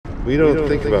We don't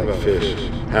think about fish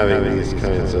having these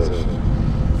kinds of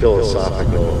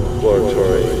philosophical,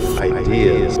 exploratory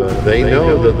ideas, but they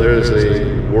know that there's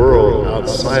a world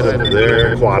outside of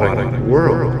their aquatic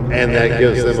world, and that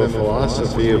gives them a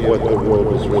philosophy of what the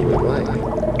world is really like.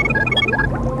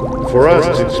 For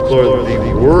us to explore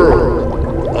the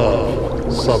world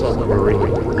of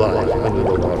submarine life, under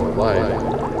the water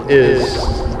life,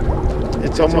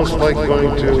 it's almost like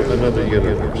going to another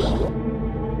universe.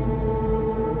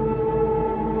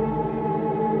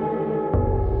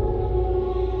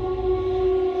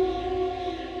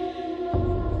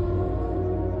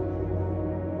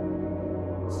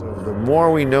 The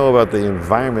more we know about the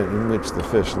environment in which the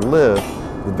fish live,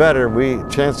 the better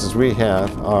chances we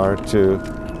have are to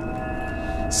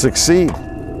succeed.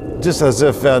 Just as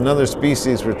if another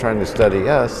species were trying to study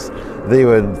us, they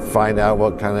would find out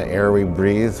what kind of air we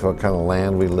breathe, what kind of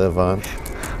land we live on.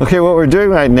 Okay, what we're doing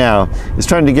right now is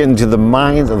trying to get into the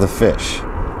mind of the fish.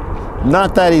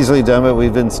 Not that easily done, but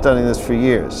we've been studying this for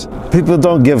years. People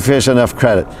don't give fish enough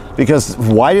credit because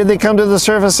why did they come to the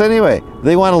surface anyway?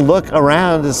 They want to look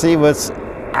around to see what's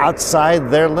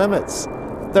outside their limits.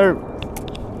 They're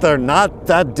not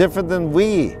that different than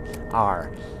we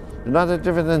are. They're not that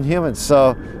different than humans.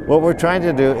 So what we're trying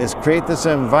to do is create this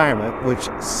environment which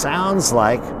sounds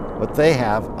like what they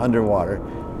have underwater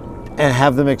and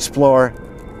have them explore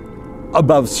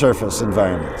above surface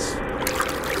environments.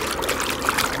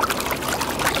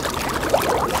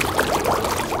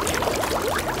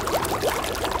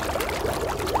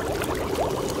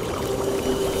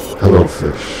 Hello,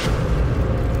 fish.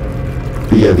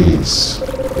 Be at ease.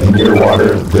 In your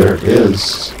water, there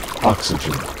is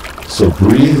oxygen. So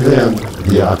breathe in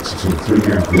the oxygen through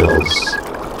your gills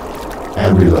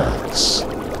and relax.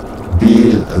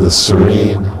 Be the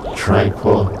serene,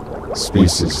 tranquil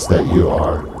species that you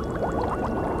are.